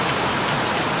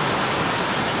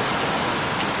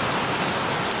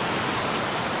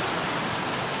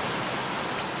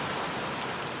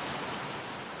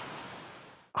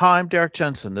Hi, I'm Derek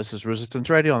Jensen. This is Resistance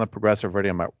Radio on the Progressive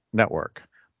Radio Network.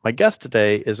 My guest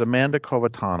today is Amanda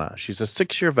Covatana. She's a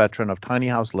 6-year veteran of tiny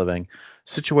house living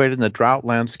situated in the drought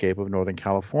landscape of Northern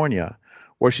California,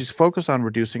 where she's focused on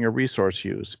reducing her resource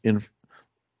use,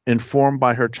 informed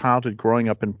by her childhood growing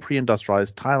up in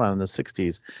pre-industrialized Thailand in the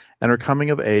 60s and her coming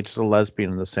of age as a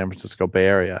lesbian in the San Francisco Bay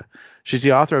Area. She's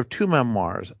the author of 2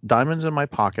 memoirs, Diamonds in My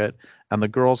Pocket and The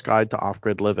Girl's Guide to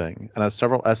Off-Grid Living, and has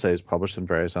several essays published in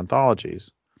various anthologies.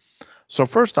 So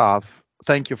first off,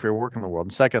 thank you for your work in the world.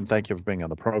 And second, thank you for being on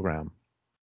the program.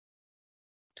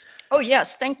 Oh,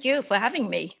 yes. Thank you for having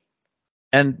me.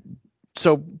 And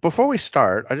so before we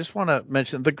start, I just want to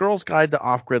mention The Girl's Guide to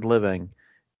Off-Grid Living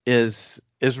is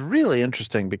really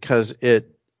interesting because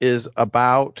it is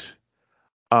about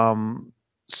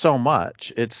so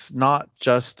much. It's not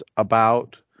just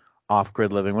about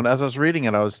off-grid living. As I was reading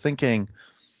it, I was thinking,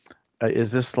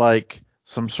 is this like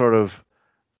some sort of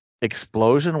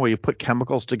explosion where you put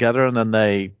chemicals together and then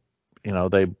they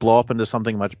blow up into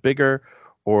something much bigger?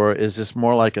 Or is this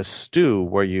more like a stew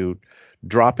where you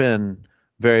drop in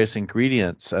various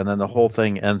ingredients and then the whole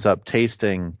thing ends up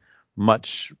tasting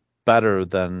much better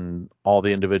than all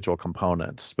the individual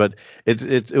components? But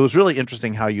it was really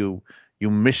interesting how you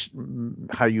mixed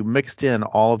in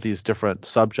all of these different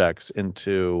subjects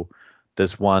into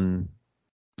this one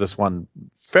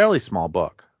fairly small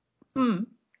book.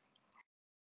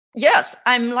 Yes,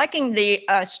 I'm liking the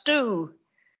stew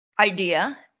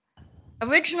idea.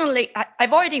 Originally,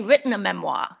 I've already written a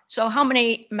memoir. So how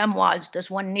many memoirs does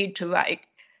one need to write?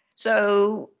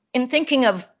 So in thinking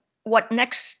of what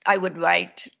next I would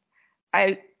write,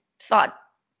 I thought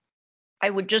I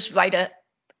would just write a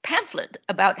pamphlet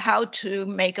about how to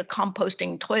make a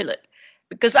composting toilet,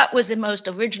 because that was the most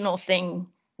original thing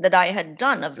that I had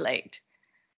done of late.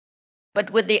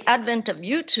 But with the advent of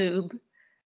YouTube,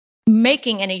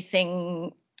 making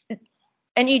anything,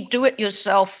 any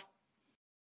do-it-yourself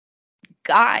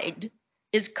guide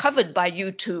is covered by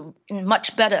YouTube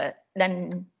much better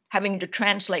than having to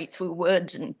translate through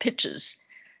words and pictures.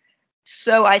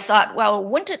 So I thought, well,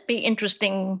 wouldn't it be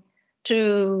interesting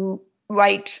to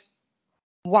write,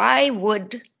 why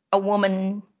would a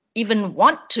woman even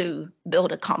want to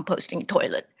build a composting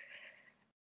toilet?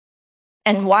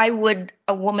 And why would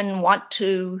a woman want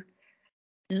to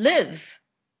live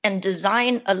and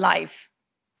design a life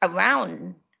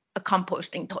around a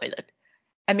composting toilet?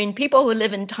 I mean, people who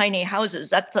live in tiny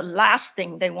houses, that's the last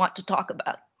thing they want to talk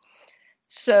about.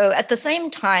 So at the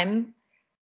same time,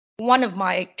 one of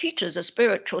my teachers, a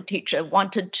spiritual teacher,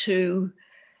 wanted to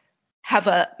have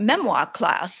a memoir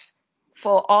class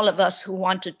for all of us who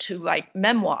wanted to write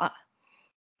memoir.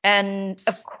 And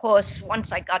of course,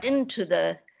 once I got into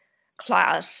the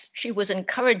class, she was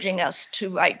encouraging us to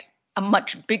write a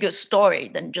much bigger story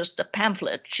than just a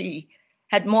pamphlet. She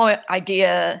had more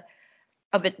idea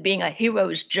of it being a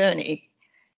hero's journey.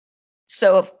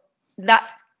 So that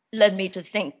led me to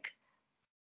think,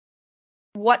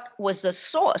 what was the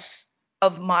source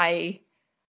of my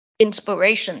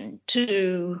inspiration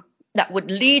that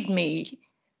would lead me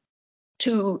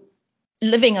to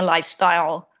living a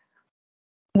lifestyle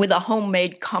with a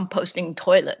homemade composting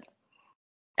toilet?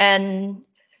 And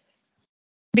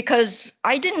because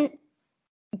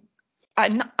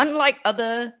unlike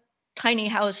other tiny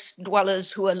house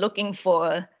dwellers who are looking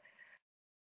for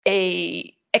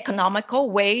a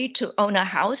economical way to own a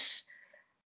house,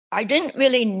 I didn't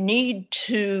really need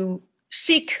to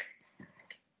seek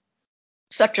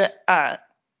such a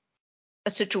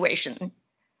situation.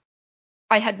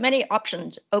 I had many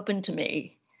options open to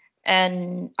me,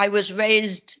 and I was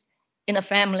raised in a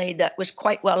family that was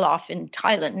quite well off in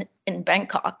Thailand, in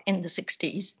Bangkok, in the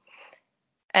 60s.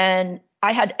 And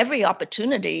I had every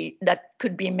opportunity that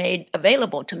could be made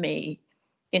available to me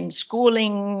in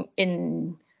schooling,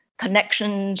 in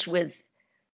connections with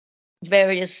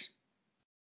various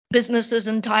businesses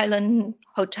in Thailand,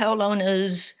 hotel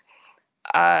owners,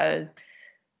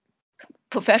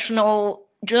 professional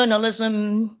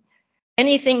journalism,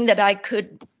 anything that I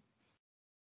could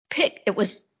pick.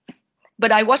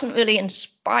 But I wasn't really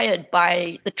inspired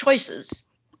by the choices.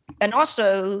 And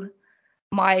also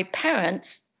my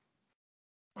parents,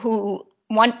 who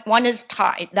one is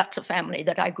Thai, that's a family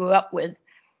that I grew up with,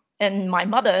 and my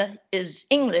mother is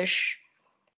English,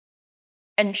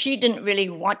 and she didn't really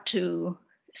want to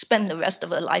spend the rest of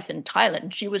her life in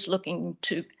Thailand. She was looking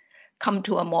to come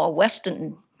to a more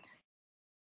Western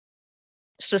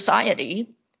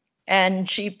society, and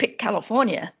she picked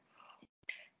California.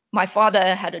 My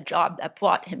father had a job that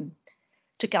brought him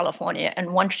to California,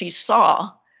 and once she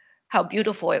saw how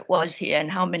beautiful it was here and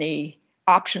how many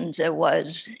options there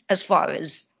was as far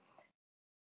as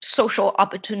social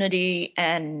opportunity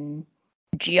and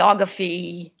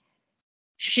geography.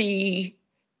 She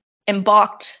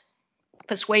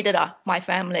persuaded my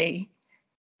family,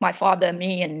 my father,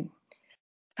 me, and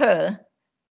her,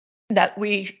 that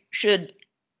we should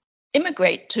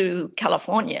immigrate to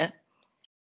California.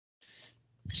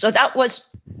 So that was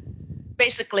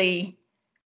basically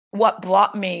what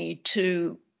brought me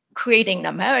to creating an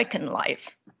American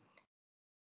life.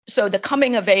 So the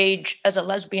coming of age as a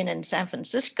lesbian in San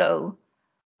Francisco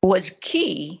was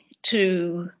key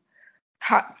to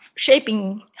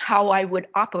shaping how I would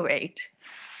operate.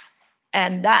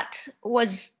 And that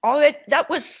was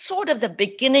sort of the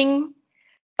beginning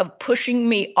of pushing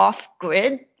me off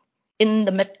grid in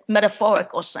the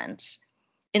metaphorical sense,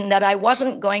 in that I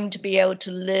wasn't going to be able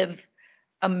to live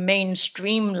a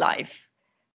mainstream life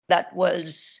that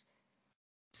was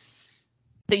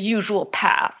the usual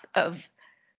path of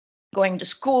going to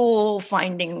school,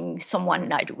 finding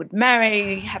someone I would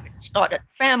marry, having started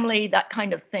a family, that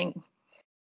kind of thing.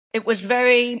 It was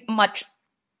very much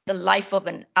the life of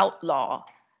an outlaw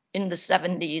in the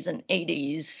 70s and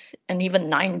 80s and even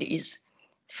 90s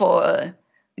for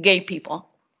gay people.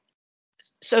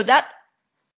 So that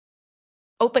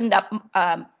opened up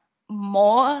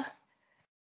more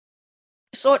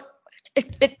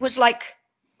it was like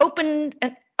opened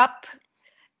up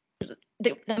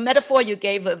the metaphor you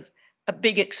gave of a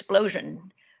big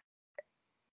explosion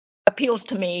appeals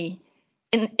to me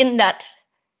in that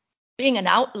being an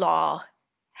outlaw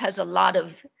has a lot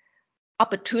of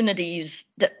opportunities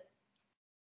that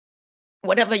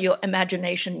whatever your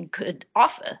imagination could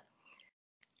offer.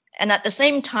 And at the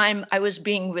same time, I was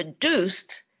being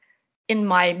reduced in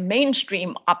my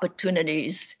mainstream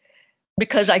opportunities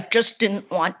because I just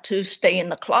didn't want to stay in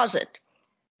the closet.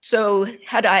 So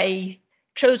had I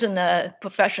chosen a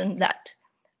profession that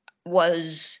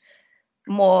was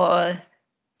more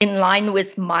in line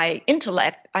with my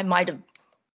intellect, I might have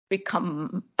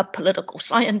become a political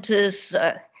scientist,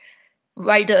 a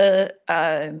writer,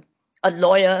 a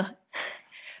lawyer,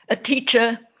 a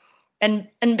teacher. And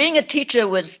being a teacher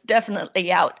was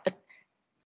definitely out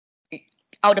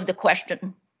of the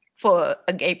question for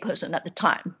a gay person at the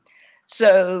time.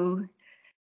 So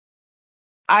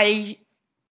I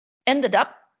ended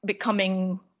up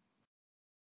becoming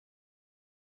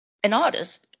an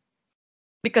artist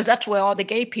because that's where all the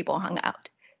gay people hung out.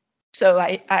 So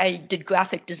I did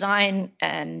graphic design,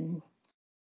 and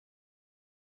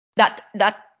that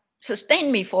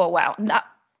sustained me for a while, and that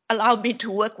allowed me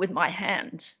to work with my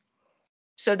hands.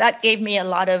 So that gave me a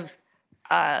lot of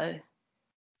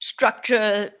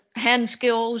structure, hand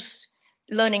skills,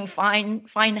 learning fine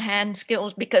hand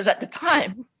skills, because at the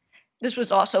time, this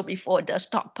was also before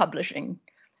desktop publishing.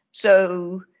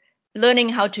 So learning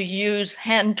how to use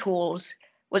hand tools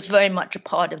was very much a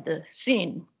part of the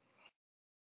scene.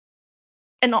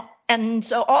 And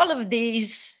so all of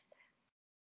these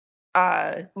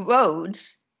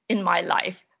roads in my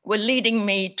life were leading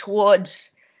me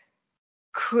towards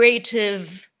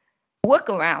creative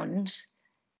workarounds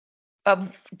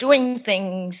of doing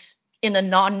things in a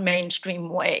non-mainstream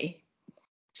way.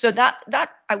 So that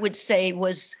I would say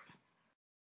was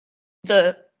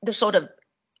the sort of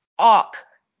arc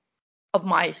of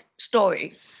my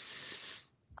story.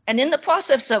 And in the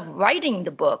process of writing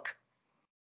the book,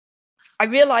 I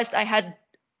realized I had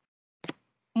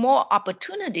more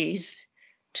opportunities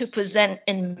to present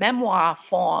in memoir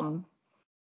form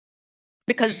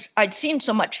because I'd seen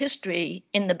so much history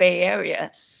in the Bay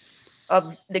Area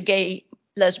of the gay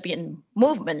lesbian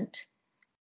movement.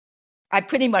 I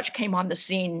pretty much came on the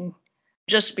scene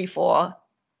just before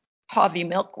Harvey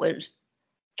Milk was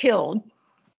killed.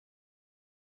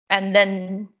 And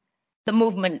then the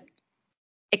movement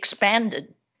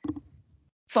expanded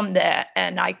from there.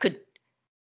 And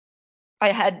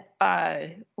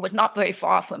was not very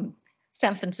far from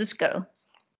San Francisco,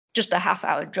 just a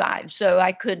half-hour drive. So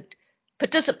I could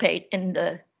participate in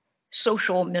the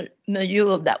social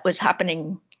milieu that was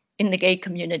happening in the gay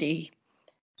community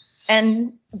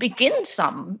and begin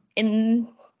some in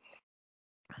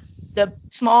the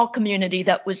small community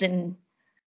that was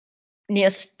near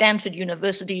Stanford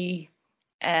University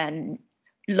and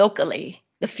locally,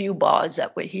 the few bars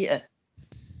that were here.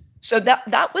 So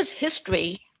that was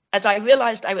history. As I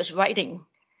realized I was writing,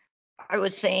 I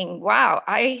was saying, wow,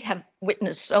 I have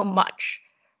witnessed so much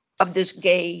of this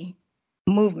gay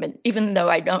movement, even though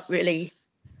I don't really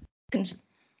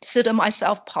consider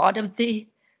myself part of the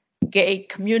gay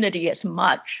community as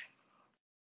much.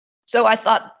 So I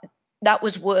thought that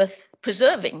was worth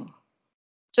preserving.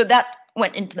 So that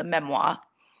went into the memoir,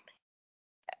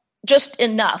 just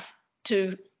enough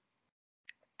to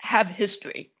have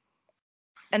history.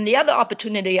 And the other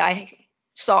opportunity I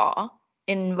saw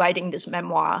in writing this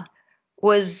memoir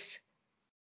was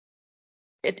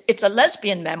it's a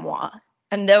lesbian memoir,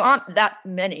 and there aren't that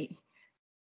many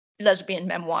lesbian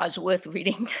memoirs worth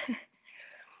reading.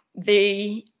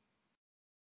 They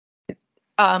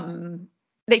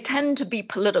tend to be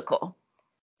political.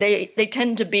 They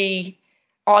tend to be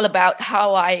all about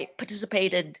how I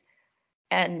participated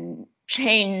and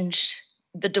changed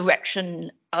the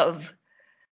direction of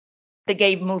the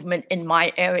gay movement in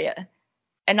my area.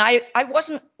 And I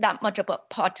wasn't that much of a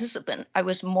participant. I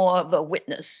was more of a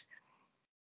witness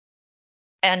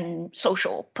and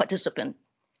social participant.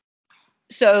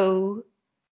 So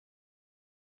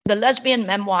the lesbian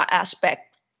memoir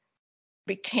aspect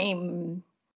became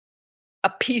a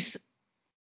piece,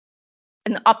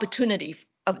 an opportunity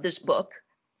of this book.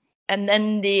 And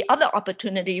then the other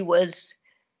opportunity was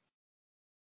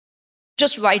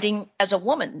just writing as a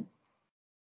woman.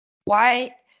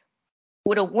 Why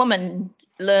would a woman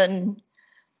learn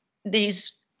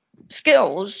these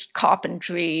skills,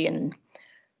 carpentry and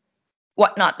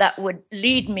whatnot, that would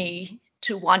lead me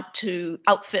to want to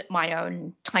outfit my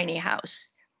own tiny house?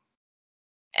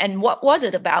 And what was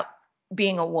it about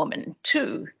being a woman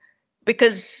too?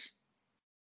 Because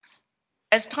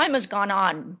as time has gone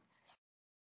on,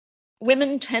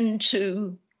 women tend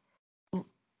to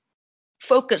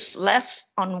focus less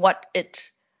on what it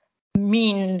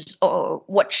means or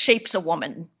what shapes a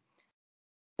woman.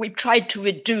 We've tried to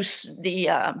reduce the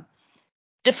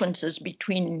differences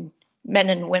between men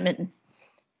and women.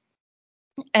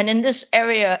 And in this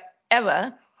era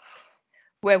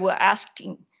where we're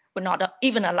not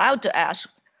even allowed to ask,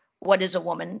 what is a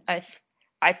woman?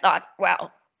 I thought,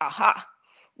 well, aha,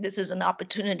 this is an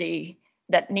opportunity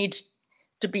that needs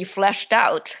to be fleshed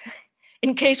out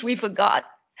in case we forgot.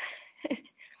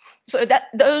 So that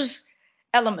those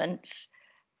elements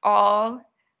all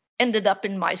ended up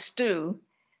in my stew.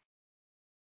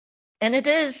 And it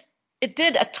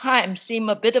did at times seem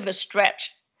a bit of a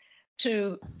stretch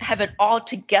to have it all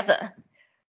together.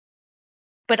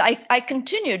 But I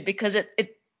continued because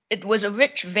it was a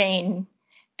rich vein,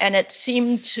 and it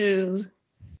seemed to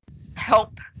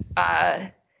help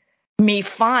me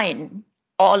find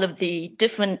all of the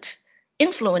different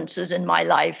influences in my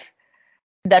life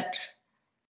that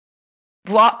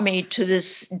brought me to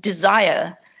this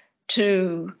desire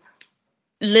to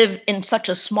live in such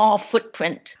a small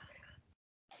footprint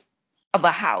of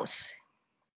a house.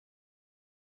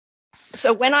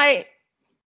 So when I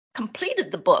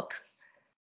completed the book,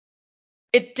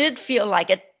 it did feel like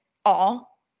it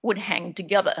all would hang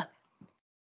together.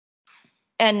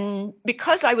 And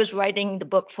because I was writing the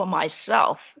book for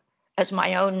myself as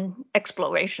my own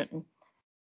exploration,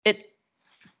 it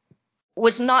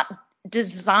was not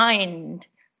designed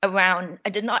around, I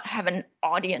did not have an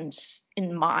audience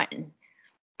in mind.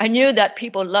 I knew that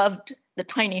people loved the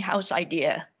tiny house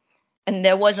idea, and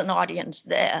there was an audience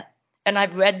there. And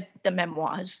I've read the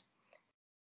memoirs,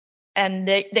 and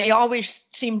they always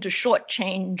seem to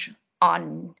shortchange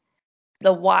on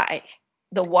the why.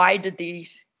 The why did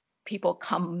these people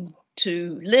come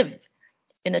to live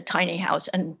in a tiny house,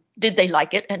 and did they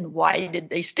like it, and why did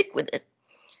they stick with it?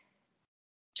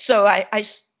 So I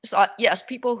thought, yes,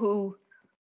 people who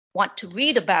want to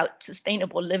read about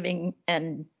sustainable living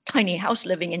and tiny house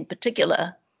living in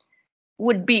particular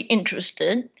would be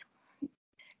interested,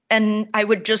 and I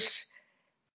would just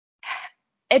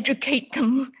educate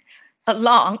them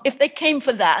along. If they came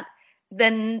for that,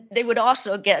 then they would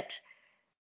also get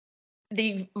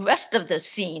the rest of the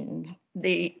scene,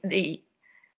 the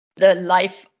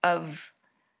life of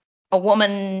a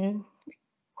woman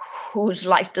whose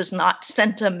life does not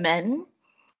center men,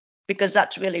 because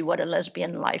that's really what a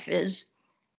lesbian life is,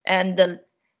 and the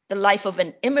life of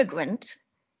an immigrant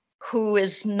who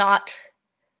is not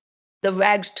the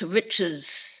rags to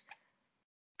riches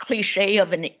cliche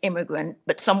of an immigrant,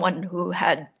 but someone who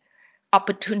had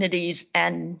opportunities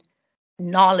and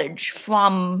knowledge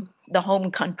from the home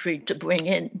country to bring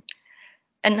in,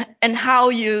 and how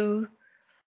you,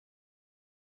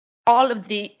 all of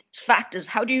the factors,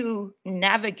 how do you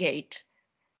navigate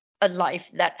a life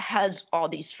that has all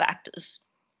these factors?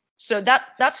 So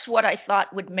that's what I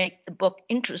thought would make the book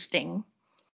interesting.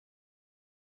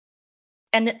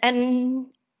 And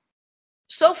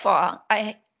so far,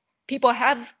 people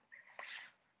have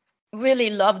really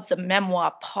loved the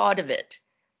memoir part of it,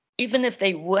 even if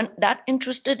they weren't that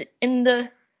interested in the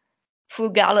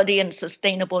frugality and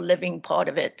sustainable living part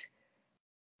of it.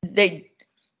 They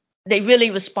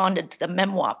really responded to the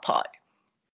memoir part.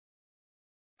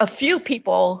 A few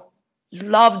people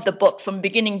loved the book from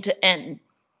beginning to end,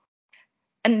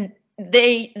 and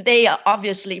they are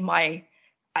obviously my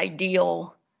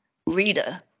ideal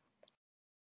reader.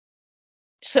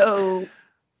 So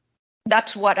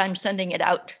that's what I'm sending it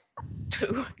out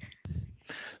to.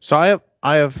 So I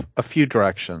have a few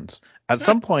directions. At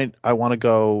some point, I want to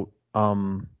go.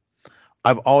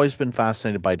 I've always been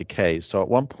fascinated by decay. So at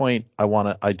one point,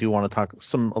 I do want to talk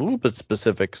a little bit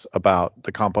specifics about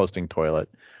the composting toilet,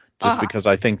 just Uh-huh. because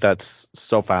I think that's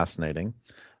so fascinating.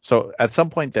 So at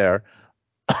some point there,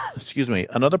 excuse me,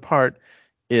 another part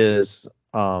is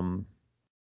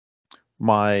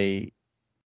my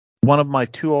one of my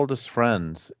two oldest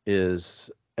friends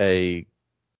is a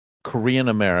Korean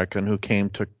American who came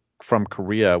to from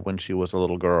Korea when she was a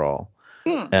little girl.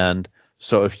 Hmm. And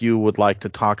so if you would like to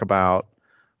talk about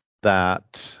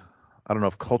that, I don't know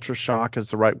if culture shock is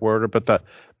the right word, but the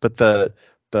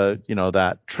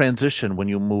that transition when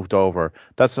you moved over,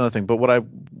 that's another thing. But what I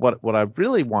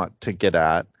really want to get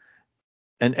at,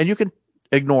 and you can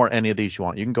ignore any of these you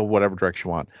want. You can go whatever direction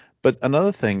you want. But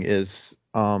another thing is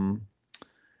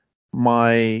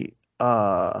my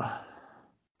uh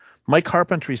my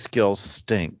carpentry skills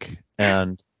stink,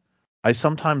 and I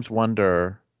sometimes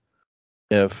wonder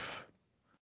if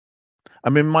I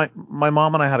mean my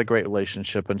mom and I had a great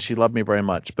relationship and she loved me very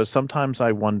much, but sometimes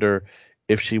I wonder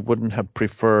if she wouldn't have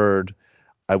preferred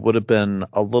I would have been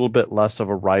a little bit less of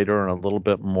a writer and a little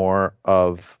bit more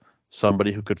of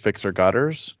somebody who could fix her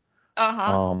gutters. Uh-huh.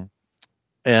 Um,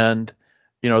 and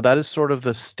that is sort of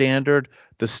the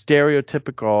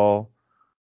stereotypical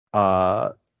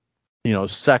uh,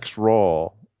 sex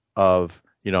role of,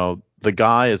 the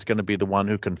guy is going to be the one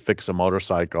who can fix a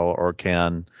motorcycle or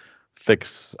can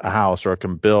fix a house or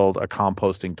can build a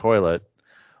composting toilet.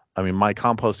 I mean, my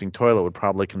composting toilet would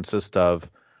probably consist of,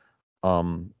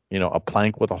 a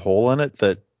plank with a hole in it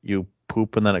that you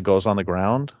poop and then it goes on the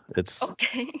ground. It's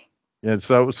Okay. yeah,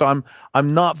 so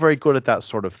I'm not very good at that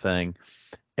sort of thing.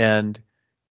 And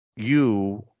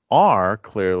you are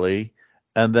clearly,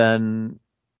 and then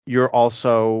you're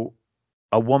also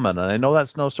a woman. And I know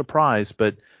that's no surprise,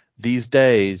 but these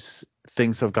days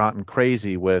things have gotten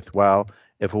crazy with, well,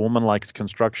 if a woman likes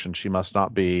construction, she must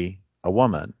not be a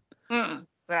woman.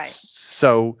 Right.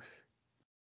 So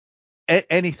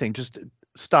anything, just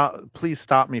please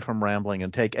stop me from rambling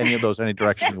and take any of those any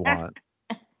direction you want.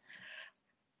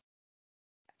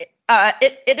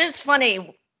 It is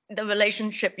funny, the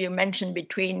relationship you mentioned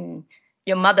between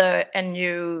your mother and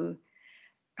you,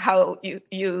 how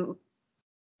you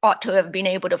ought to have been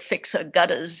able to fix her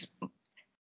gutters.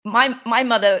 My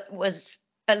mother was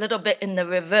a little bit in the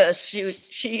reverse.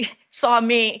 She saw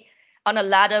me on a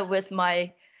ladder with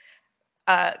my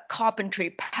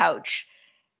carpentry pouch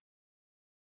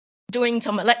doing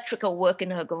some electrical work in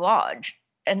her garage,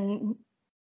 and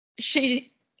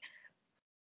she,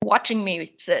 watching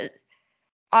me, said,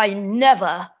 "I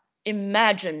never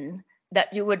imagined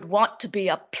that you would want to be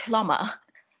a plumber."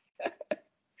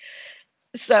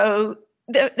 So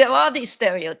there are these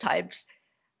stereotypes,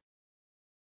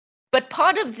 but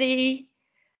part of the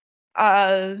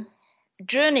uh,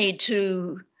 journey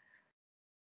to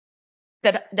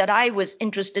that I was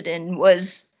interested in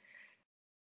was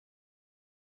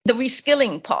the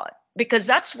reskilling part, because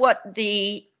that's what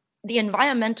the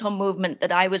environmental movement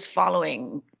that I was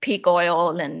following, peak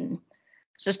oil and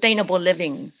sustainable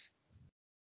living,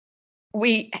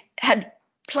 we had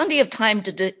plenty of time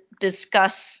to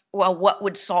discuss, well, what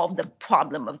would solve the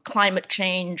problem of climate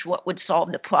change, what would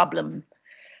solve the problem,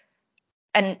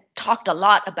 and talked a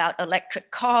lot about electric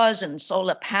cars and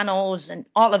solar panels and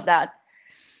all of that.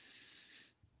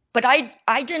 But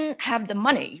I didn't have the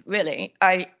money, really.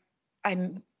 I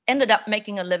ended up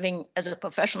making a living as a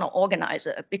professional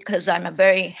organizer because I'm a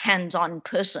very hands-on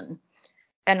person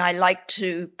and I like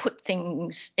to put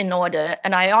things in order.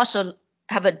 And I also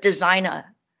have a designer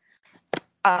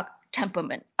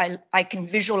temperament. I can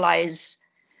visualize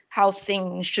how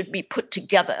things should be put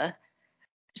together,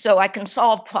 so I can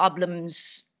solve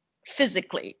problems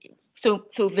physically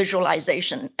through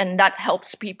visualization, and that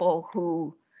helps people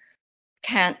who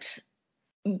can't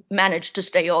manage to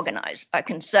stay organized. I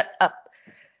can set up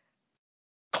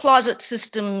closet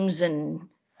systems and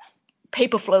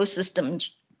paper flow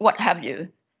systems, what have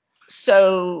you.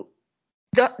 So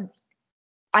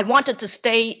I wanted to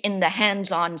stay in the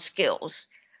hands-on skills.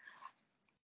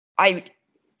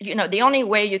 The only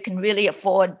way you can really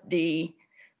afford the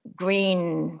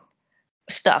green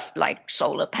stuff like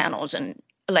solar panels and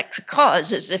electric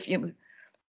cars is if you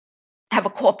have a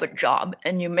corporate job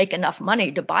and you make enough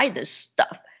money to buy this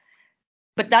stuff.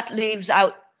 But that leaves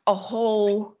out a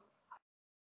whole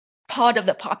part of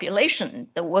the population,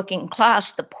 the working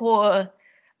class, the poor,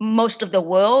 most of the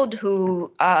world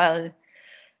who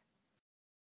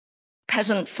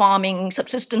peasant farming,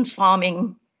 subsistence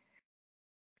farming,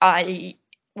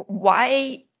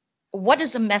 what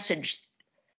is a message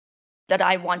that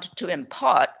I wanted to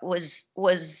impart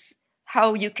was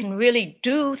how you can really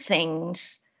do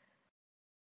things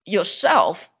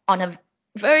yourself on a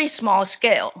very small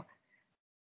scale.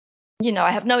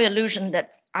 I have no illusion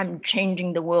that I'm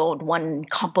changing the world one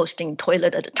composting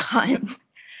toilet at a time.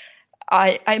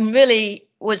 I really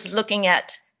was looking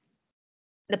at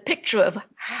the picture of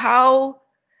how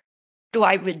do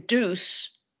I reduce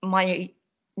my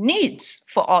needs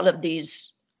for all of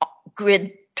these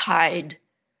grid-tied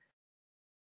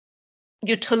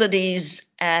utilities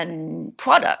and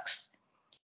products.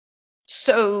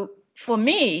 So for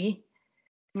me,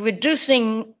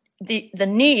 reducing the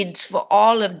needs for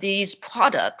all of these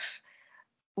products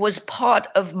was part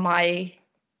of my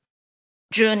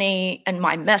journey and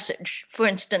my message. For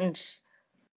instance,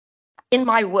 in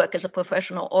my work as a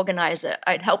professional organizer,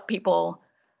 I'd help people,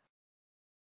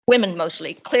 women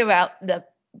mostly, clear out the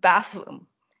bathroom.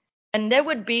 And there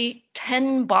would be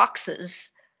 10 boxes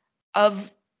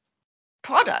of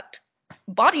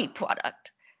body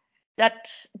product that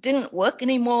didn't work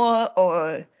anymore,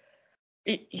 or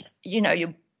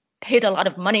you paid a lot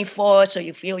of money for, so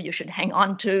you feel you should hang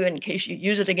on to in case you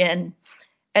use it again.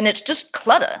 And it's just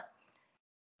clutter.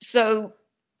 So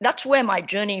that's where my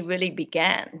journey really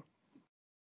began,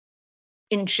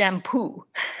 in shampoo.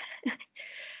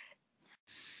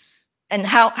 And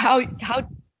how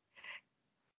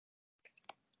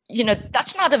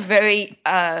that's not a very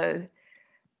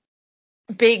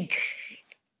big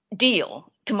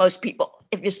deal to most people.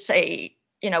 If you say,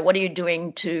 what are you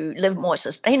doing to live more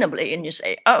sustainably? And you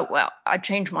say, oh, well, I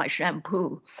changed my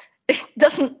shampoo.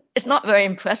 It's not very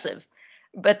impressive.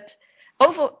 But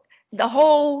over the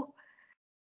whole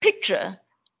picture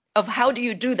of how do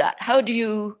you do that? How do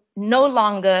you no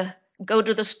longer go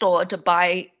to the store to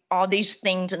buy all these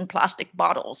things in plastic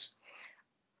bottles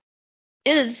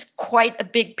is quite a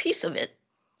big piece of it.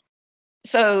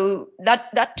 So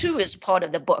that too is part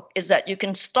of the book, is that you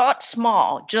can start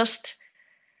small, just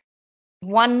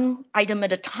one item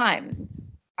at a time.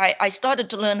 I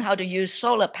started to learn how to use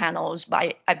solar panels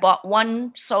I bought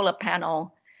one solar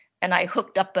panel and I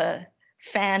hooked up a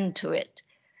fan to it,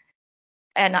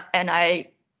 and I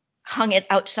hung it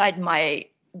outside my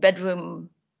bedroom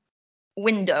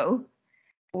window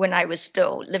when I was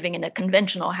still living in a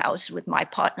conventional house with my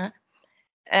partner,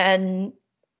 and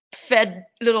fed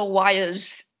little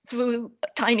wires through a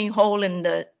tiny hole in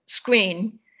the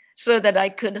screen so that I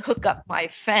could hook up my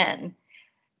fan.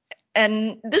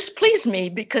 And this pleased me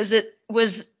because it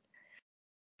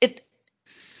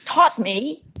taught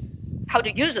me how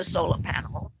to use a solar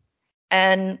panel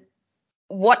and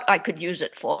what I could use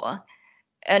it for.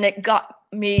 And it got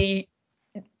me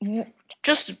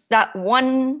just that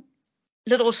one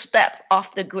little step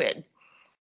off the grid,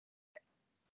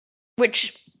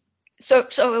 which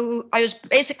so I was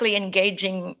basically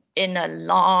engaging in a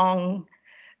long,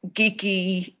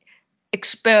 geeky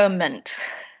experiment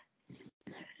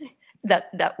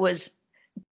that was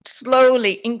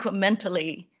slowly,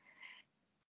 incrementally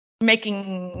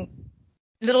making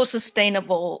little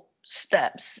sustainable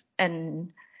steps,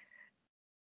 and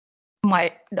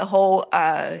the whole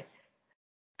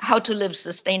how to live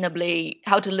sustainably,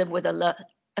 how to live with a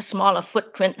smaller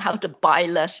footprint, how to buy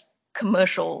less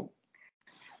commercial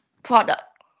product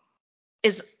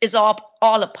is all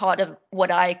a part of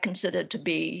what I consider to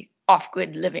be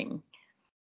off-grid living.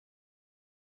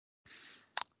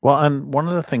 Well, and one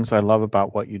of the things I love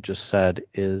about what you just said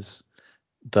is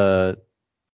the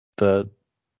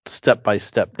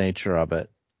step-by-step nature of it.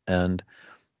 And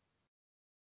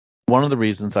one of the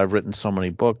reasons I've written so many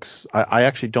books, I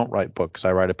actually don't write books.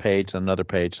 I write a page and another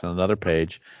page and another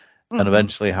page, and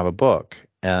eventually have a book.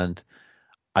 And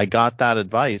I got that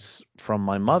advice from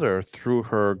my mother through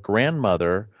her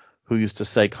grandmother, who used to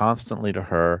say constantly to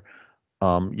her,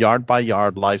 yard by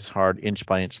yard, life's hard, inch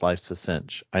by inch, life's a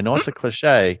cinch. I know it's a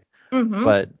cliche,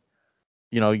 but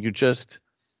you just,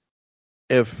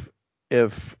 if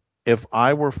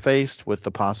I were faced with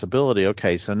the possibility,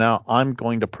 okay, so now I'm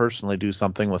going to personally do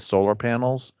something with solar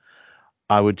panels,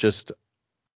 I would just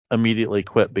immediately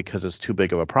quit because it's too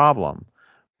big of a problem.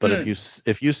 But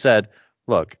if you said,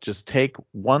 look, just take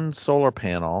one solar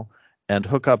panel and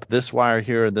hook up this wire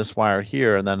here and this wire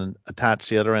here, and then attach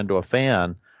the other end to a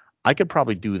fan, I could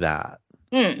probably do that.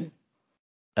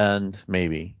 And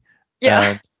maybe.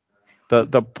 Yeah.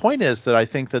 And the point is that I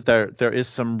think that there is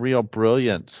some real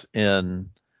brilliance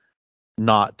in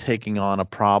not taking on a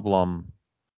problem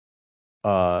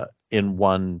in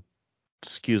one,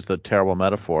 excuse the terrible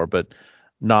metaphor, but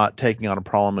not taking on a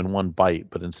problem in one bite,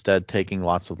 but instead taking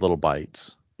lots of little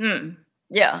bites.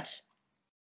 Yes.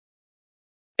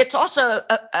 It's also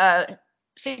a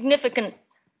significant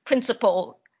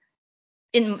principle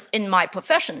in my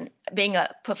profession, being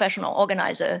a professional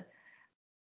organizer.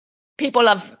 People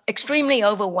are extremely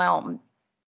overwhelmed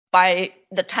by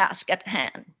the task at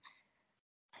hand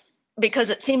because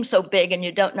it seems so big and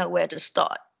you don't know where to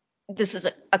start. This is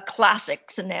a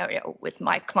classic scenario with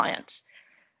my clients.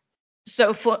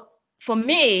 So for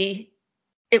me,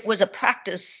 it was a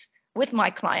practice with my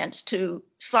clients to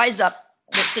size up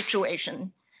the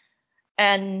situation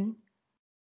and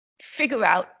figure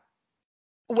out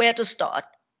where to start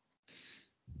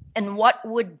and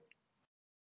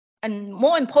and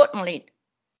more importantly,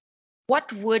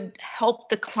 what would help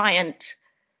the client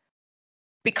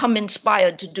become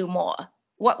inspired to do more?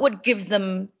 What would give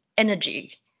them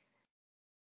energy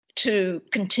to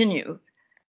continue?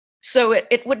 So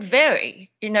it would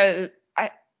vary. A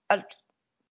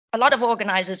lot of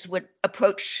organizers would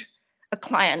approach a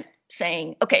client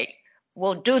saying, okay,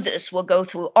 we'll do this. We'll go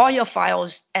through all your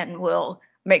files and we'll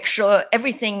make sure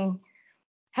everything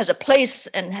has a place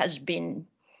and has been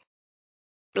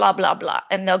blah, blah, blah.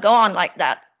 And they'll go on like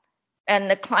that.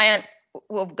 And the client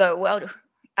will go, well,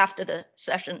 after the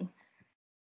session,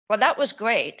 well, that was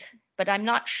great, but I'm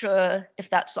not sure if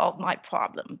that solved my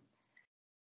problem.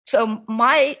 So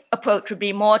my approach would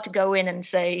be more to go in and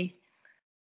say,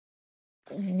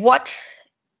 what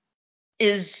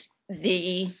is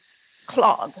the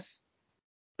clog,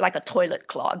 like a toilet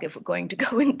clog, if we're going to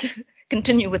go into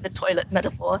continue with the toilet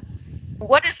metaphor?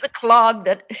 What is the clog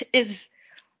that is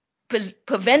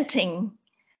preventing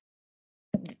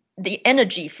the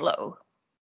energy flow?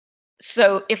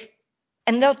 So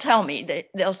and they'll tell me,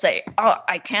 they'll say, oh,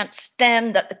 I can't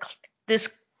stand that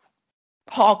this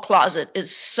hall closet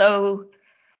is so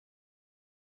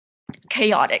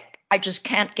chaotic. I just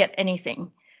can't get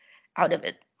anything out of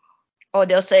it. Or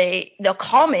they'll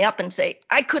call me up and say,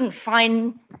 I couldn't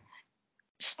find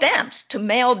stamps to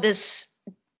mail this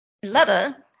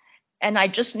letter and I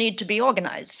just need to be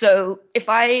organized. So if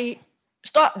I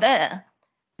start there,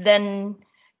 then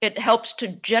it helps to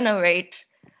generate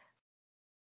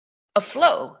a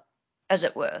flow, as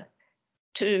it were.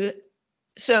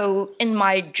 So in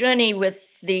my journey with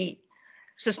the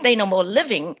sustainable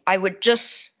living, I would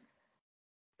just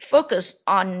focus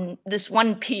on this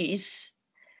one piece,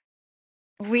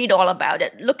 read all about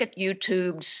it, look at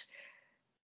YouTube's,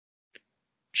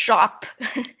 shop,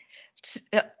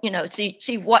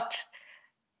 see what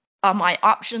are my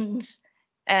options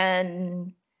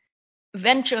and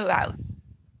venture out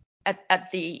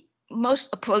at the most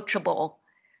approachable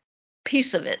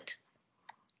piece of it.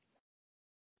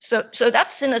 So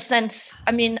that's, in a sense,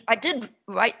 I mean, I did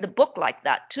write the book like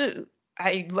that too.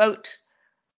 I went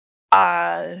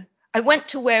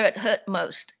to where it hurt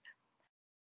most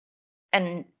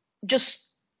and just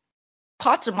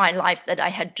parts of my life that I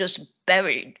had just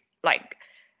buried, like,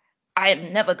 I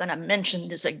am never going to mention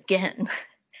this again.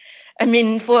 I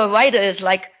mean, for a writer, it's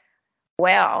like,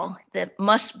 well, there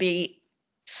must be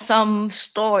some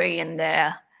story in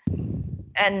there.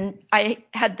 And I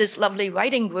had this lovely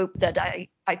writing group that I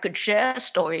could share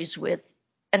stories with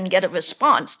and get a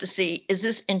response to see, is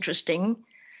this interesting?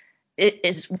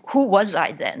 Who was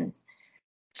I then?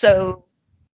 So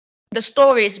the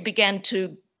stories began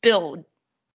to build.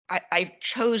 I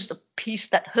chose the piece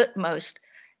that hurt most,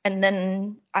 and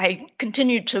then I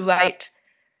continued to write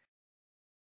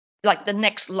like the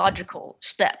next logical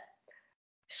step.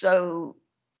 So,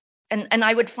 and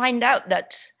I would find out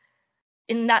that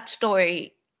in that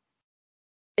story,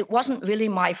 it wasn't really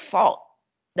my fault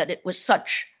that it was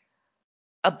such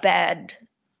a bad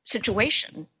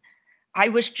situation. I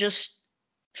was just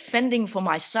fending for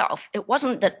myself. It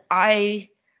wasn't that I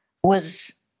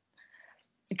was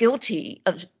guilty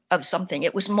of something.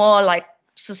 It was more like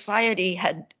society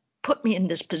had put me in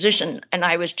this position and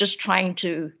I was just trying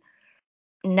to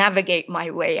navigate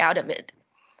my way out of it.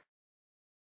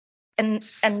 And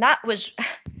that was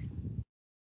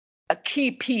a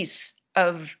key piece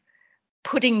of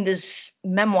putting this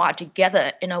memoir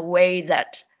together in a way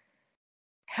that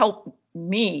helped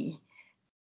me.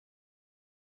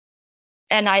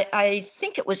 And I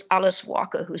think it was Alice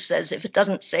Walker who says, if it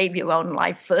doesn't save your own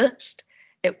life first,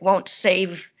 it won't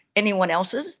save anyone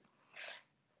else's.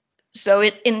 So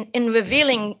in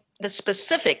revealing the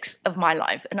specifics of my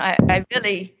life, and I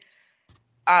really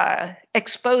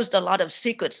exposed a lot of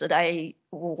secrets that I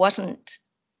wasn't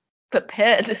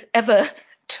prepared ever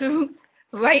to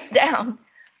write down.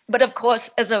 But of course,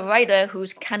 as a writer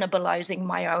who's cannibalizing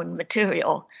my own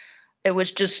material, it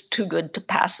was just too good to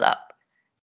pass up.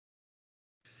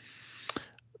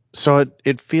 So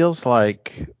it feels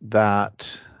like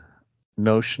that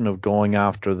notion of going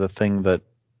after the thing that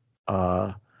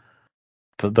uh,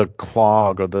 the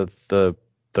clog or the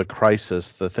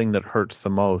crisis, the thing that hurts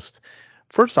the most.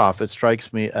 First off, it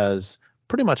strikes me as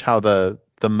pretty much how the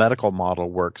medical model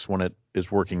works when it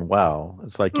is working well.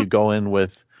 It's like you go in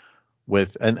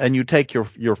and you take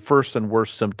your first and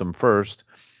worst symptom first,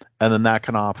 and then that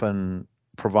can often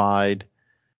provide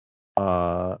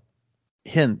uh,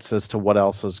 hints as to what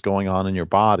else is going on in your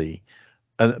body.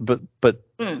 But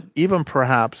Mm. even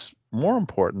perhaps more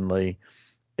importantly,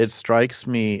 it strikes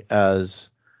me as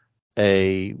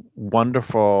a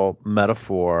wonderful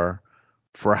metaphor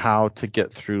for how to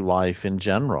get through life in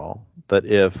general. That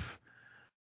if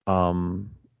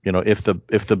if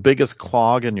the biggest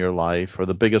clog in your life or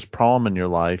the biggest problem in your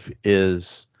life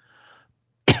is,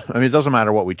 I mean, it doesn't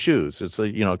matter what we choose.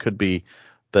 It could be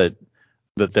that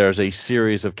there's a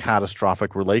series of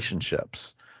catastrophic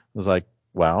relationships. It's like,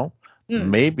 well, Mm.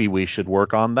 maybe we should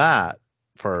work on that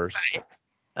first,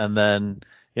 and then,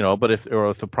 but if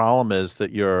the problem is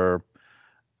that you're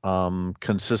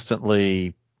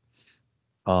consistently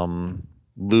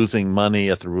losing money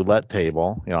at the roulette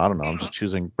table, I don't know, I'm just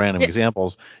choosing random Yeah.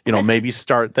 examples, maybe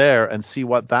start there and see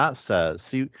what that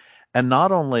says. And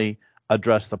not only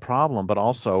address the problem, but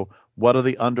also what are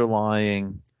the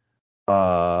underlying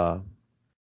uh,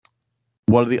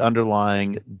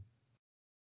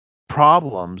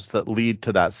 problems that lead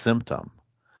to that symptom.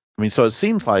 I mean, so it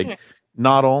seems like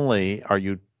not only are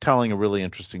you telling a really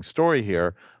interesting story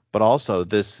here, but also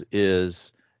this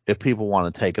is, if people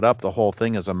want to take it up, the whole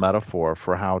thing is a metaphor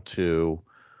for how to,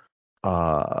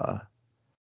 uh,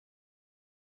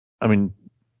 I mean,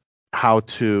 how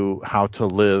to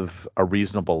live a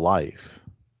reasonable life.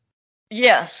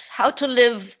 Yes, how to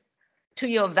live to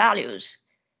your values.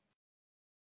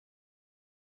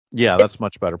 Yeah, that's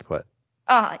much better put.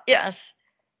 Yes.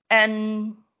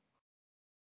 And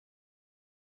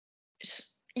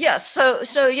yes, so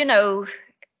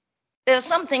there are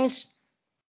some things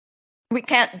we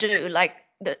can't do, like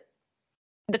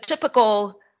the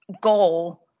typical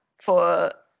goal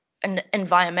for an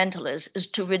environmentalist is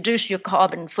to reduce your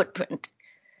carbon footprint.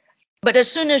 But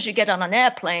as soon as you get on an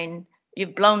airplane,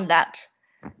 you've blown that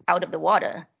out of the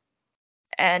water.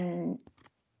 And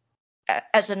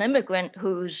as an immigrant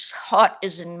whose heart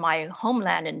is in my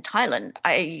homeland in Thailand,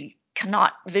 I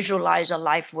cannot visualize a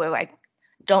life where I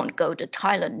don't go to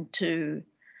Thailand to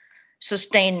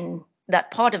sustain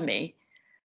that part of me.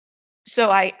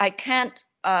 So I can't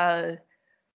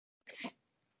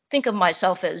think of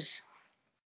myself as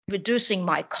reducing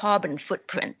my carbon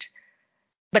footprint.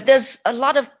 But there's a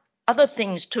lot of other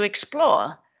things to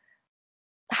explore.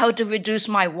 How to reduce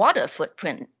my water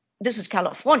footprint. This is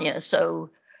California,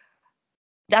 so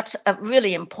that's a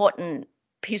really important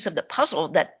piece of the puzzle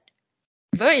that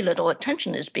very little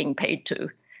attention is being paid to.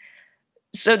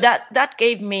 So that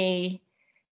gave me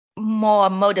more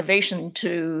motivation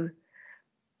to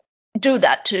do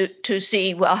that, to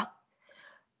see, well,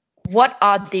 what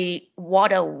are the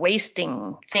water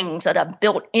wasting things that are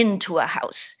built into a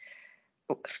house.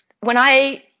 When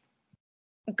I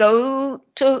go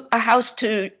to a house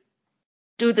to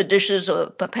do the dishes or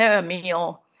prepare a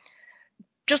meal,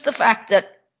 just the fact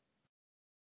that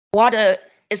water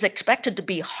is expected to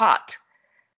be hot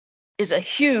is a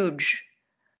huge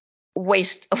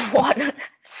waste of water.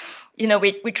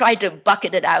 We try to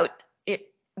bucket it out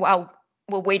while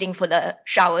we're waiting for the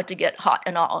shower to get hot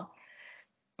and all.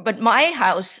 But my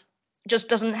house just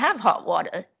doesn't have hot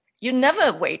water. You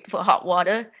never wait for hot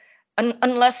water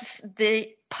unless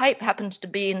the pipe happens to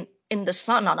be in the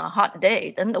sun on a hot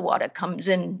day. Then the water comes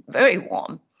in very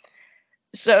warm.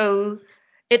 So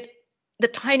the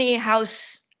tiny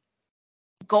house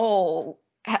goal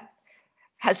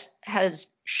has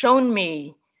shown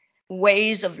me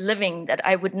ways of living that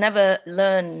I would never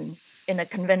learn in a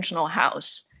conventional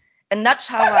house, and that's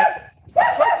how I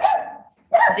approach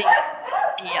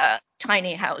the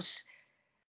tiny house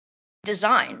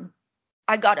design.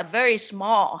 I got a very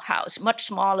small house, much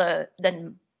smaller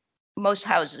than most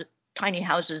tiny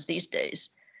houses these days.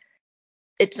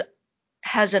 It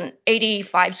has an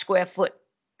 85 square foot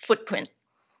footprint,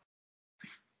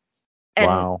 and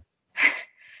Wow.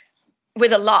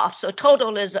 with a loft, so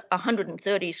total is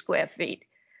 130 square feet.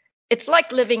 It's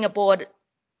like living aboard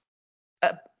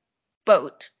a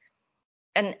boat,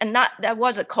 and that there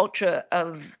was a culture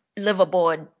of live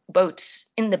aboard boats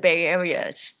in the Bay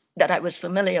Area that I was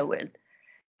familiar with.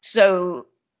 So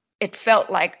it felt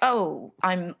like, oh,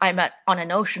 I'm on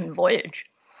an ocean voyage,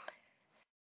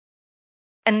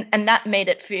 and that made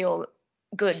it feel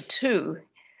good too.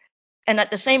 And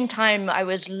at the same time, I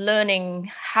was learning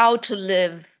how to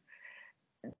live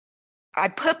I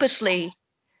purposely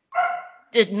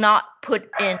did not put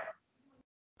in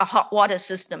a hot water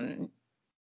system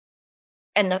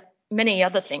and many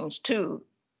other things too,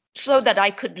 so that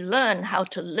I could learn how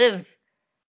to live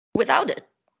without it.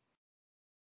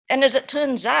 And as it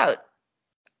turns out,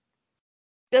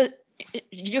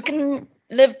 you can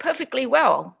live perfectly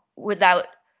well without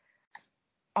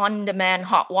on-demand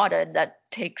hot water that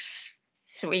takes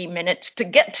 3 minutes to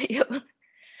get to you.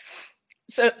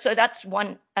 So that's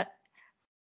one. I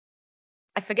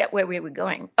forget where we were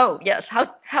going. Oh yes,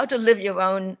 how to live your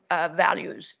own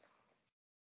values,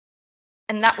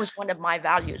 and that was one of my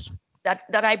values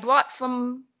that I brought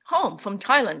from home, from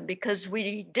Thailand, because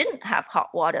we didn't have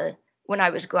hot water when I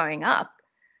was growing up.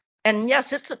 And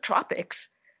yes, it's the tropics,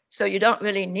 so you don't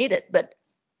really need it. But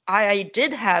I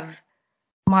did have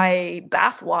my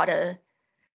bath water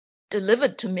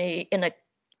delivered to me in a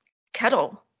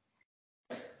kettle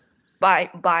by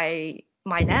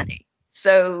my nanny.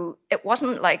 So it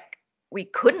wasn't like we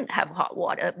couldn't have hot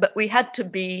water, but we had to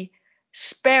be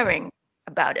sparing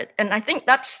about it. And I think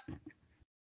that's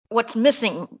what's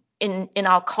missing in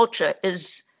our culture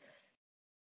is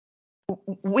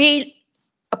we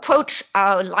approach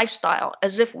our lifestyle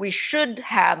as if we should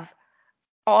have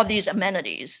all these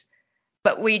amenities,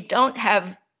 but we don't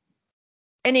have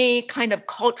any kind of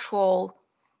cultural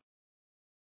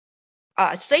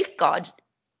safeguards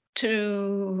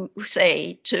to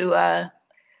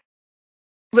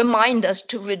remind us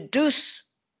to reduce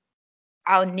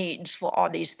our needs for all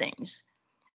these things.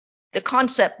 The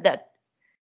concept that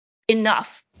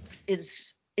enough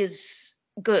is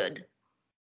good.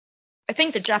 I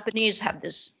think the Japanese have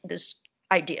this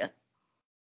idea.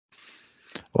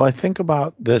 Well, I think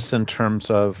about this in terms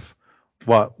of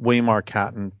what William R.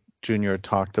 Catton Jr.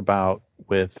 talked about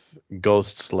with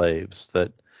ghost slaves,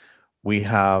 that we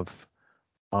have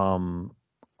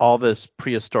all this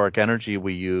prehistoric energy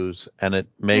we use, and it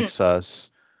makes us,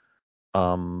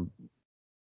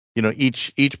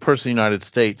 each person in the United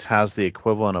States has the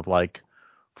equivalent of like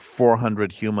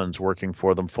 400 humans working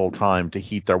for them full time to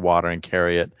heat their water and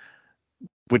carry it,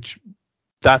 which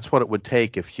that's what it would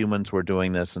take if humans were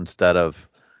doing this instead of,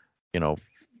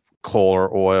 coal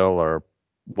or oil or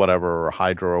whatever, or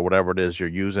hydro or whatever it is you're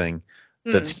using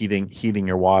that's heating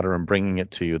your water and bringing it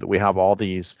to you. That we have all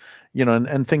these,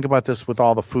 and think about this with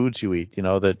all the foods you eat,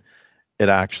 that it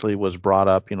actually was brought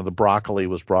up, the broccoli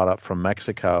was brought up from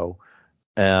Mexico,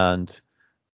 and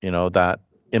that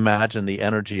imagine the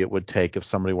energy it would take if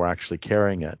somebody were actually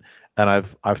carrying it. And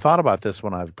I've thought about this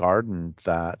when I've gardened,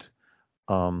 that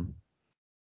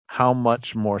how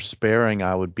much more sparing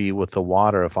I would be with the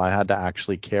water if I had to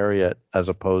actually carry it as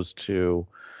opposed to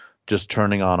just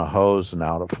turning on a hose and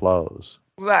out it flows.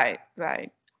 Right.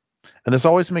 And this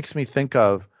always makes me think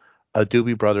of a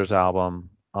Doobie Brothers album.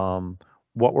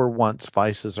 What Were Once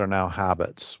Vices Are Now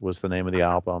Habits was the name of the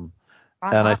album.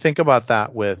 And I think about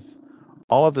that with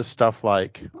all of this stuff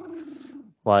like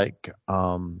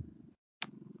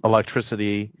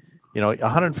electricity.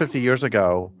 150 years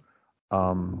ago,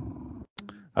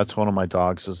 that's one of my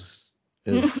dogs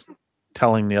is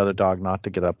telling the other dog not to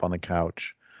get up on the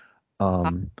couch.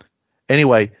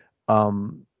 Anyway,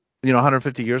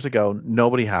 150 years ago,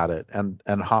 nobody had it, and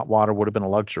hot water would have been a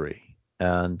luxury,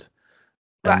 and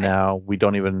now we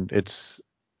don't even.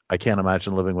 I can't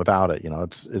imagine living without it.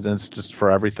 It's just for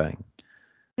everything.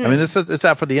 I mean, it's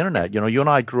that for the internet. You and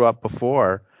I grew up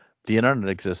before the internet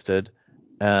existed,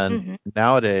 and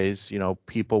nowadays,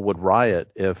 people would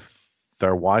riot if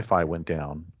their Wi-Fi went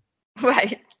down.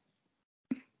 Right.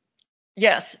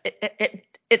 Yes,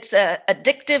 it's a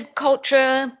addictive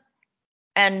culture,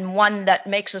 and one that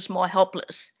makes us more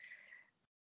helpless.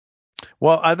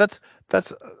 Well, that's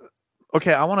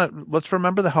okay. Let's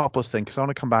remember the helpless thing, because I want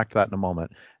to come back to that in a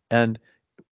moment.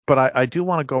 But I do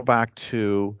want to go back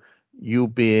to you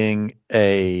being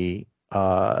a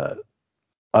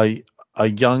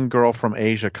young girl from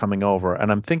Asia coming over,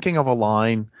 and I'm thinking of a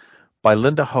line by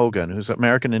Linda Hogan, who's an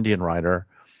American Indian writer,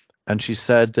 and she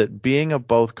said that being of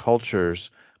both cultures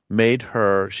made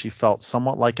her, she felt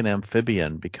somewhat like an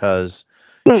amphibian, because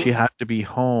she had to be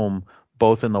home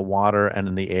both in the water and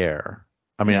in the air.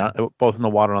 I mean, both in the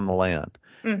water and on the land.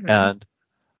 And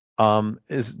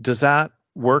does that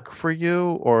work for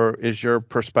you, or is your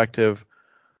perspective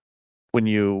when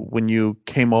you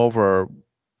came over?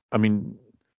 I mean,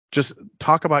 just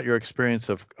talk about your experience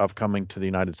of coming to the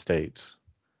United States,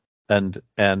 and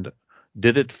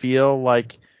did it feel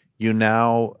like you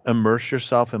now immerse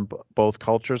yourself in both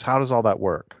cultures? How does all that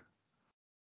work?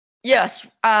 Yes,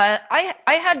 I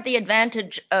had the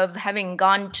advantage of having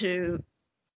gone to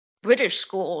British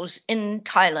schools in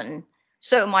Thailand,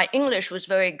 so my English was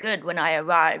very good when I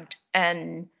arrived.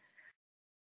 and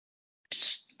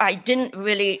I didn't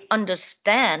really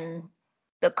understand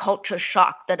the culture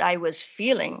shock that I was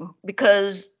feeling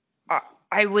because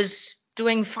I was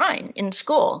doing fine in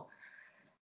school.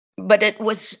 But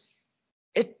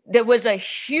there was a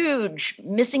huge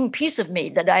missing piece of me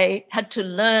that I had to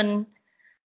learn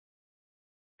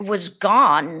was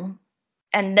gone.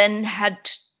 And then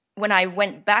when I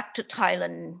went back to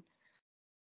Thailand,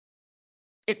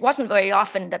 it wasn't very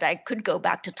often that I could go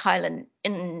back to Thailand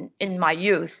in my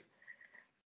youth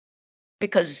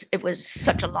because it was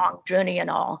such a long journey and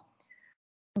all.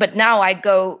 But now I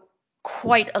go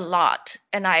quite a lot,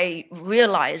 and I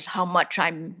realize how much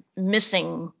I'm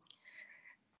missing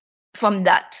from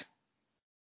that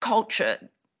culture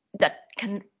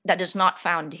that is not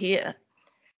found here.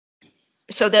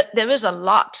 So that there is a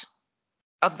lot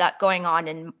of that going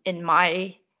on in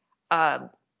my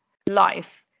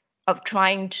life of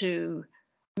trying to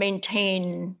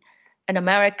maintain an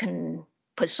American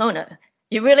persona.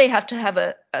 You really have to have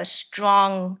a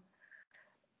strong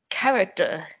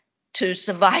character to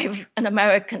survive an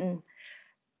American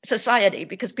society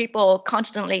because people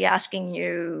constantly asking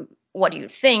you, what do you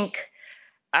think?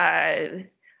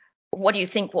 What do you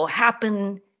think will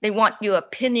happen? They want your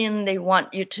opinion. They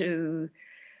want you to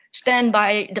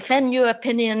defend your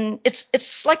opinion.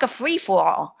 It's like a free for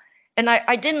all. And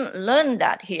I didn't learn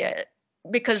that here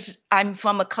because I'm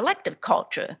from a collective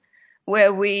culture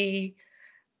where we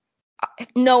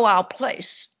know our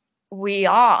place. We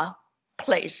are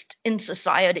placed in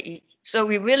society. So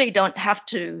we really don't have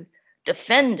to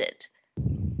defend it.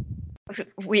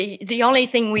 The only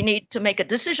thing we need to make a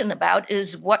decision about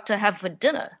is what to have for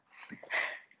dinner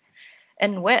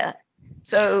and where.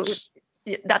 So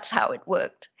that's how it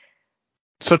worked.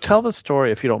 So tell the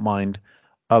story, if you don't mind,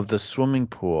 of the swimming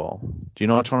pool. Do you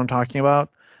know what I'm talking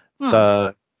about?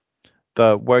 The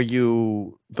where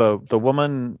the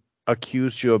woman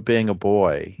accused you of being a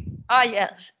boy. Ah,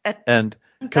 yes. And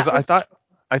because I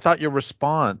thought your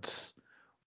response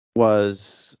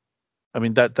was, I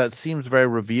mean, that seems very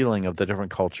revealing of the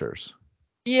different cultures.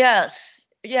 Yes,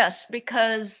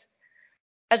 because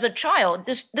as a child,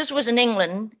 this was in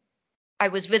England. I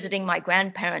was visiting my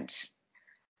grandparents,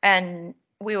 and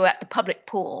we were at the public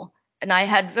pool, and I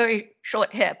had very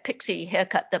short hair, pixie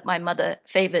haircut that my mother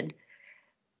favored.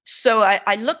 So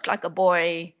I looked like a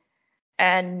boy,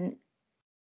 and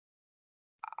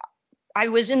I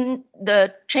was in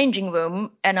the changing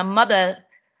room, and a mother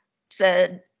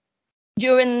said,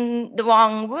 "You're in the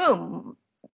wrong room.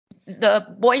 The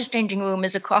boys' changing room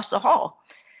is across the hall."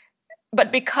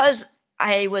 But because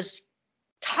I was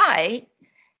Thai,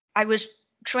 I was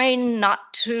trained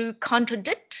not to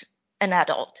contradict an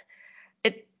adult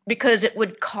because it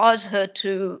would cause her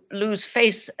to lose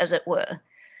face, as it were.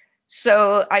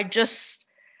 So I just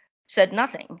said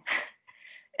nothing.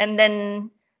 And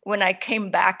then when I came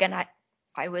back and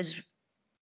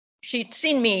she'd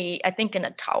seen me, I think, in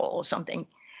a towel or something.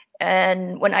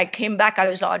 And when I came back, I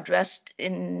was all dressed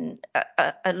in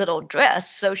a little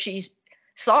dress. So she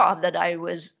saw that I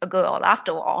was a girl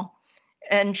after all.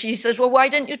 And she says, "Well, why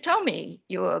didn't you tell me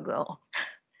you were a girl?"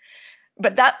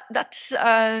 But that's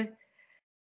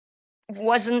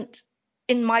wasn't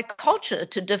in my culture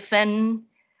to defend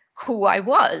who I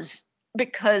was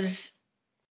because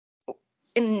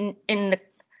in the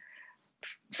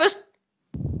first,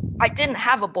 I didn't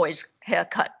have a boy's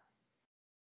haircut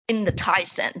in the Thai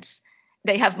sense.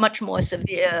 They have much more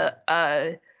severe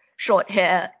short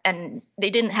hair, and they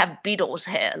didn't have Beatles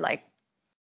hair like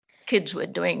kids were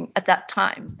doing at that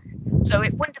time. So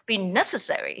it wouldn't have been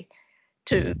necessary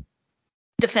to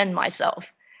defend myself.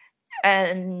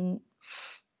 And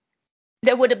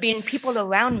there would have been people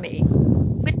around me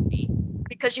with me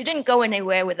because you didn't go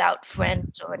anywhere without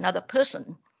friends or another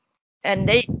person. And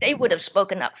they would have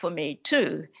spoken up for me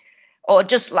too, or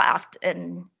just laughed,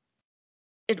 and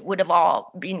it would have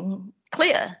all been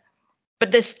clear.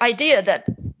 But this idea that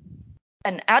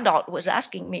an adult was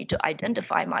asking me to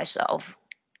identify myself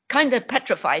kind of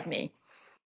petrified me.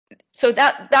 So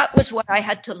that was what I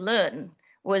had to learn,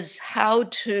 was how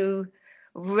to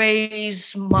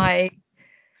raise my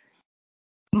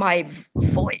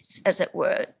voice, as it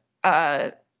were,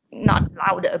 not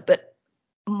louder, but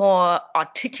more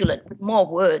articulate, with more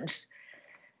words.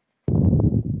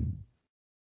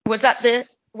 Was that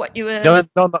what you were?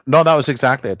 No, that was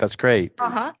exactly it. That's great.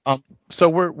 Uh-huh. So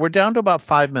we're down to about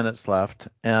 5 minutes left,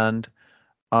 and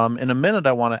in a minute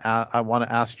I want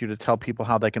to ask you to tell people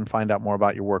how they can find out more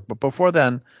about your work. But before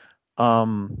then,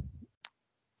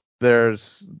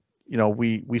 there's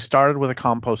we started with a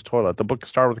compost toilet. The book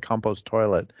started with a compost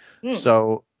toilet.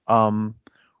 So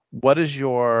what is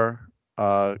your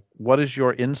what is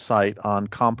your insight on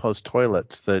compost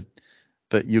toilets that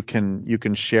you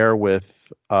can share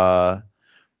with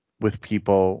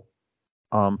people?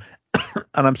 And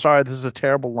I'm sorry, this is a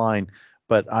terrible line,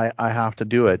 but I have to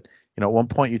do it. At one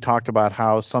point you talked about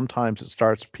how sometimes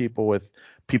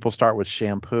people start with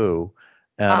shampoo,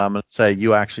 and I'm going to say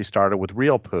you actually started with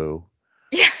real poo.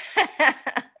 Yeah.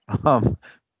 Um,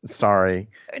 sorry.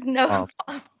 No.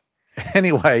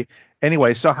 Anyway,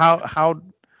 so how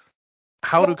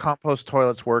do compost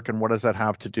toilets work, and what does that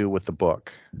have to do with the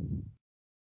book?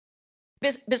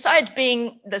 Besides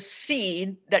being the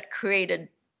seed that created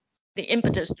the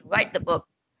impetus to write the book,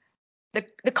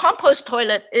 the compost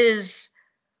toilet is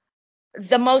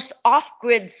the most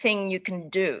off-grid thing you can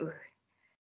do,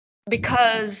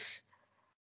 because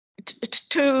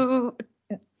to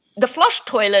the flush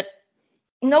toilet,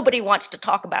 nobody wants to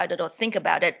talk about it or think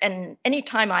about it. And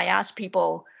anytime I ask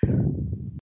people,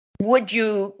 would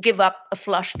you give up a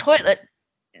flush toilet,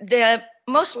 they're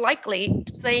most likely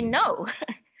to say no.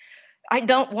 I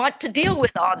don't want to deal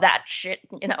with all that shit.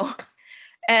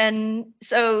 And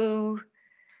so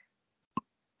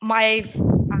my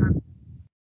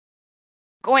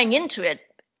going into it,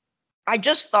 I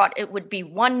just thought it would be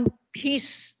one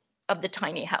piece of the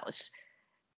tiny house.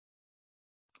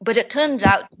 But it turns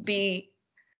out to be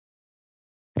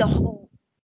the whole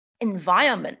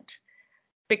environment,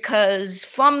 because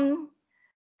from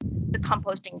the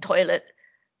composting toilet,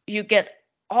 you get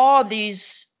all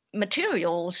these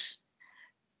materials,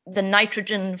 the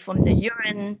nitrogen from the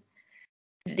urine,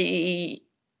 the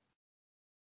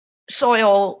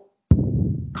soil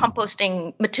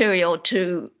composting material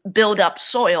to build up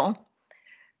soil,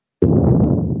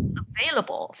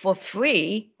 available for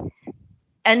free,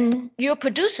 and you're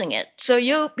producing it. So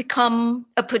you become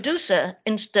a producer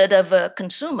instead of a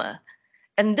consumer.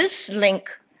 And this link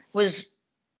was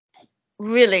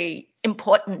really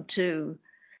important to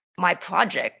my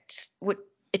project.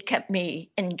 It kept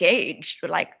me engaged.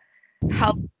 Like,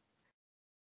 how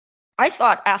I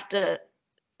thought after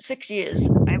 6 years,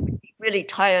 I would be really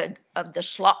tired of the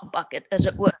slop bucket, as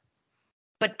it were.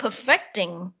 But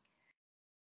perfecting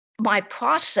my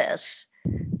process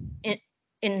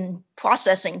in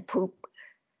processing poop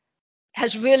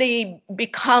has really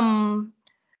become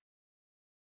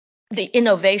the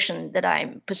innovation that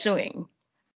I'm pursuing.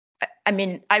 I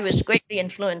mean, I was greatly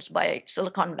influenced by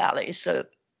Silicon Valley, so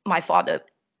my father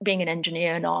being an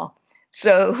engineer and all.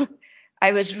 So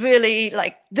I was really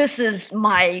like, this is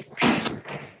my piece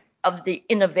of the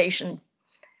innovation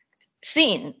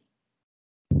scene.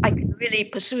 I can really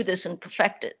pursue this and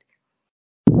perfect it.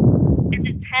 And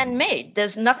it's handmade.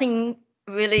 There's nothing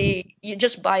really, you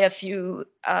just buy a few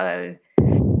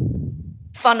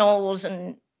funnels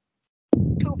and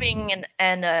tubing and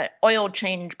an oil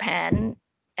change pan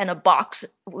and a box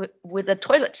with a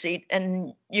toilet seat,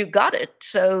 and you got it.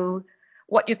 So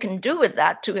what you can do with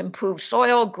that to improve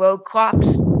soil, grow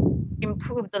crops,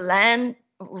 improve the land,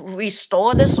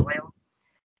 restore the soil.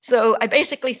 So I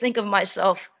basically think of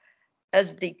myself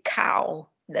as the cow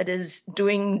that is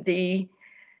doing the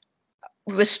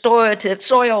restorative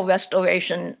soil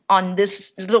restoration on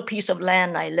this little piece of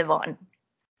land I live on.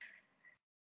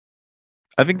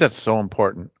 I think that's so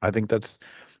important. I think that's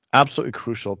absolutely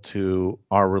crucial to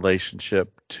our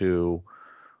relationship to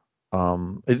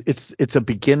it's a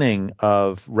beginning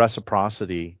of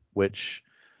reciprocity, which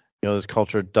this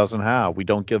culture doesn't have. We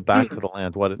don't give back to the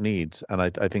land what it needs, and I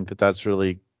think that's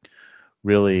really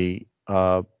really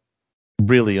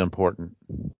really important.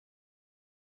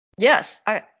 Yes,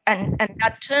 and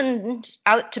that turned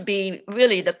out to be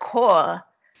really the core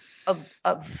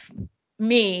of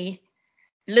me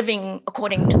living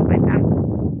according to my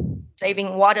values,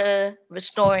 saving water,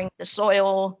 restoring the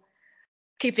soil,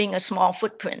 keeping a small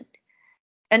footprint.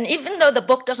 And even though the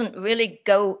book doesn't really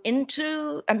go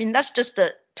into, I mean, that's just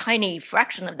a tiny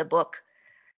fraction of the book.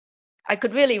 I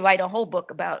could really write a whole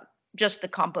book about just the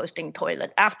composting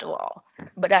toilet after all.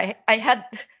 But I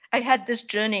had this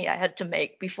journey I had to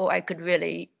make before I could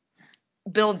really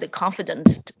build the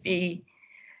confidence to be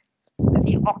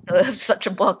the author of such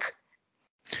a book.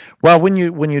 Well, when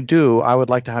you do, I would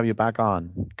like to have you back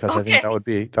on, because Okay. I think that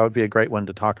would be a great one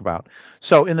to talk about.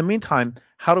 So in the meantime,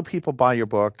 how do people buy your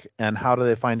book, and how do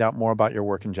they find out more about your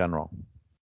work in general?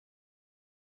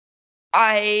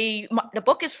 The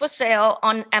book is for sale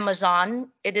on Amazon.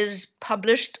 It is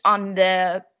published on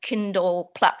the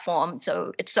Kindle platform,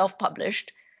 so it's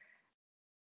self-published.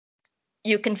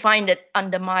 You can find it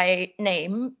under my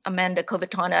name, Amanda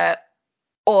Covatona,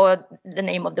 or the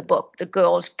name of the book, The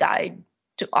Girl's Guide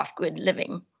to Off-Grid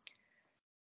Living.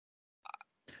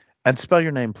 And spell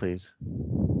your name, please.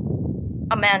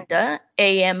 Amanda,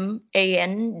 Amanda,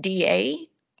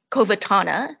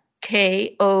 Kovatana,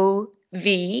 Kov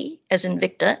as in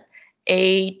Victor,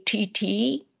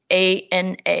 Attana.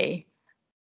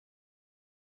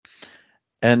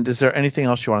 And is there anything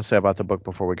else you want to say about the book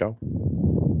before we go?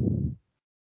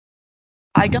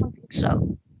 I don't think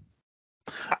so.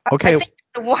 Okay. I think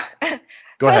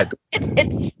Go ahead.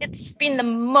 It's been the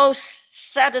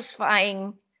most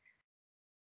satisfying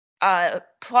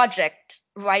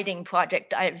writing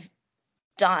project I've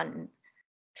done.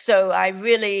 So I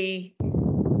really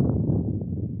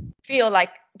feel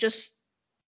like just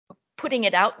putting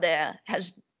it out there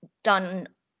has done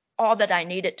all that I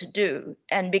needed to do.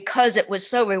 And because it was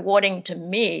so rewarding to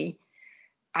me,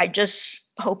 I just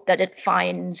hope that it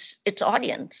finds its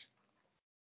audience.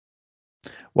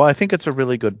 Well, I think it's a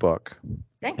really good book.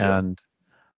 Thank you. And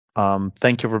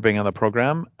thank you for being on the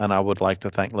program. And I would like to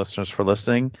thank listeners for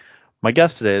listening. My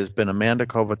guest today has been Amanda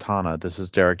Kovatana. This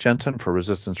is Derek Jensen for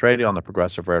Resistance Radio on the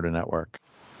Progressive Radio Network.